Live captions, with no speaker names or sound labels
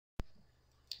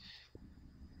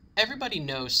Everybody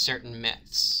knows certain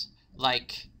myths,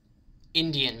 like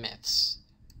Indian myths,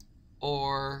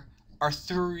 or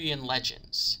Arthurian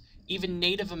legends, even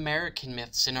Native American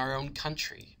myths in our own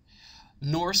country.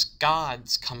 Norse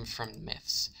gods come from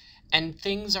myths, and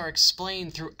things are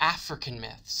explained through African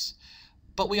myths.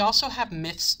 But we also have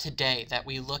myths today that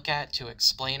we look at to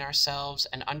explain ourselves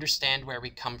and understand where we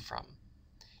come from.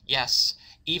 Yes,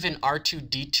 even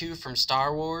R2-D2 from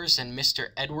Star Wars and Mr.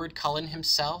 Edward Cullen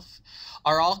himself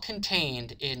are all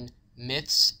contained in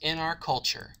Myths in Our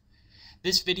Culture.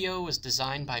 This video was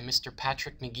designed by Mr.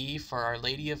 Patrick McGee for Our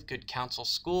Lady of Good Counsel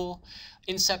School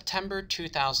in September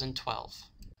 2012.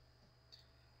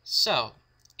 So,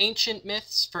 ancient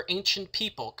myths for ancient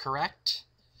people, correct?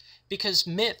 Because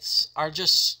myths are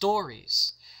just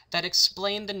stories that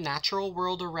explain the natural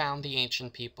world around the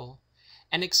ancient people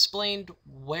and explained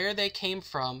where they came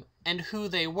from and who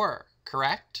they were,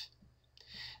 correct?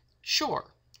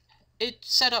 Sure, it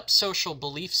set up social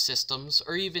belief systems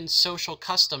or even social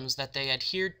customs that they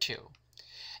adhered to.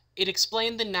 It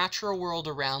explained the natural world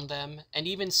around them and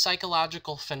even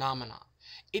psychological phenomena.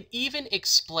 It even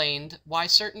explained why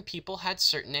certain people had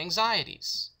certain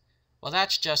anxieties. Well,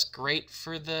 that's just great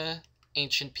for the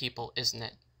ancient people, isn't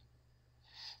it?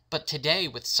 But today,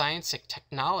 with science and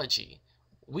technology,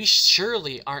 we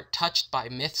surely aren't touched by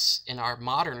myths in our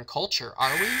modern culture,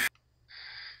 are we?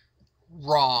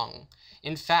 Wrong.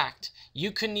 In fact,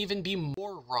 you couldn't even be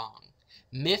more wrong.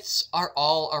 Myths are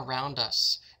all around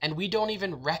us, and we don't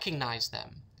even recognize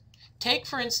them. Take,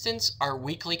 for instance, our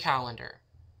weekly calendar.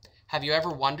 Have you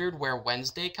ever wondered where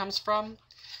Wednesday comes from?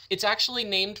 It's actually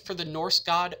named for the Norse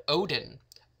god Odin,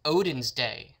 Odin's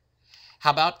Day. How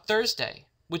about Thursday,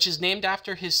 which is named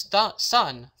after his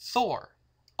son, Thor,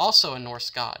 also a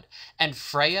Norse god. And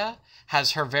Freya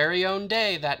has her very own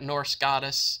day, that Norse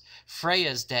goddess,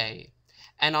 Freya's Day.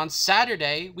 And on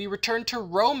Saturday, we return to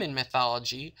Roman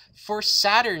mythology for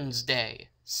Saturn's Day,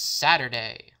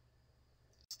 Saturday.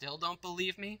 Still don't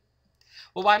believe me?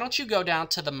 Well, why don't you go down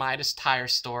to the Midas Tire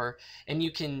store and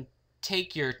you can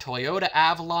take your Toyota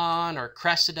Avalon or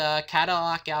Cressida,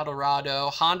 Cadillac Eldorado,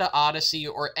 Honda Odyssey,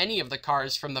 or any of the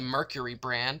cars from the Mercury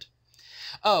brand.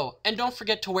 Oh, and don't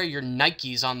forget to wear your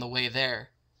Nikes on the way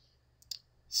there.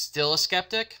 Still a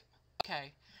skeptic?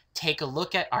 Okay, take a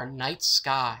look at our night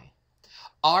sky.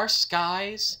 Our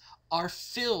skies are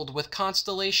filled with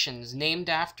constellations named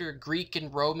after Greek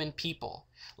and Roman people,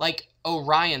 like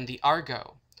Orion the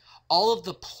Argo. All of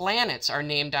the planets are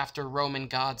named after Roman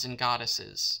gods and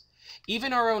goddesses.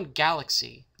 Even our own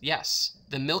galaxy, yes,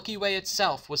 the Milky Way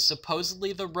itself was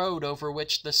supposedly the road over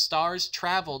which the stars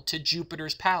traveled to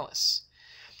Jupiter's palace.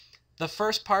 The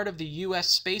first part of the U.S.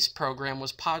 space program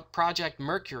was Project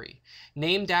Mercury,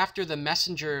 named after the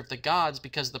messenger of the gods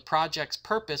because the project's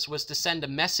purpose was to send a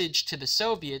message to the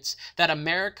Soviets that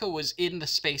America was in the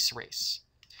space race.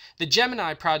 The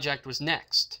Gemini project was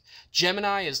next.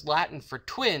 Gemini is Latin for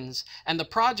twins, and the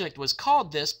project was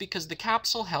called this because the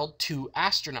capsule held 2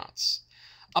 astronauts.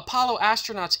 Apollo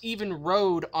astronauts even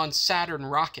rode on Saturn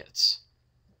rockets.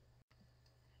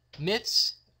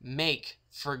 Myths make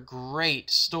for great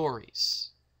stories.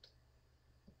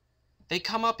 They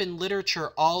come up in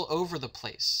literature all over the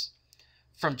place,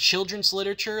 from children's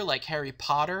literature like Harry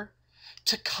Potter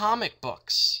to comic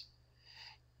books,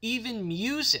 even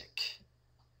music.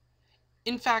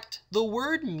 In fact, the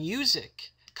word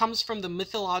music comes from the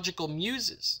mythological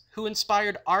muses who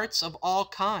inspired arts of all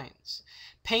kinds.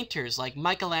 Painters like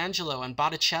Michelangelo and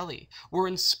Botticelli were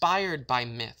inspired by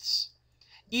myths.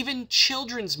 Even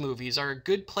children's movies are a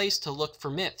good place to look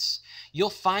for myths. You'll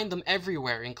find them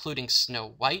everywhere, including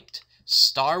Snow White,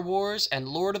 Star Wars, and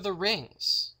Lord of the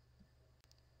Rings.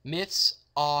 Myths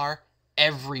are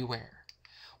everywhere.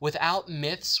 Without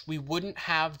myths, we wouldn't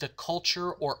have the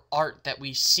culture or art that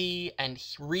we see and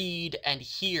read and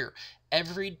hear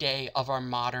every day of our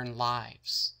modern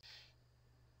lives.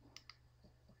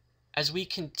 As we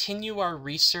continue our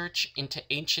research into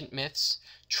ancient myths,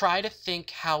 try to think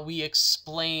how we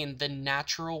explain the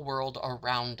natural world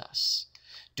around us.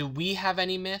 Do we have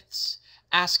any myths?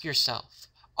 Ask yourself,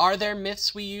 are there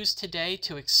myths we use today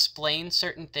to explain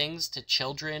certain things to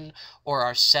children or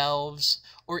ourselves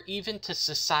or even to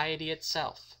society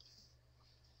itself?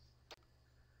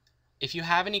 If you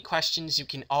have any questions, you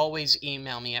can always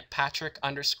email me at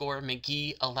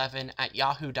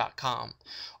patrick_mcgee11@yahoo.com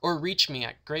or reach me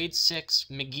at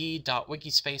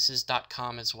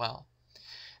grade6mcgee.wikispaces.com as well.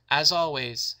 As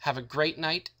always, have a great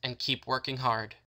night and keep working hard.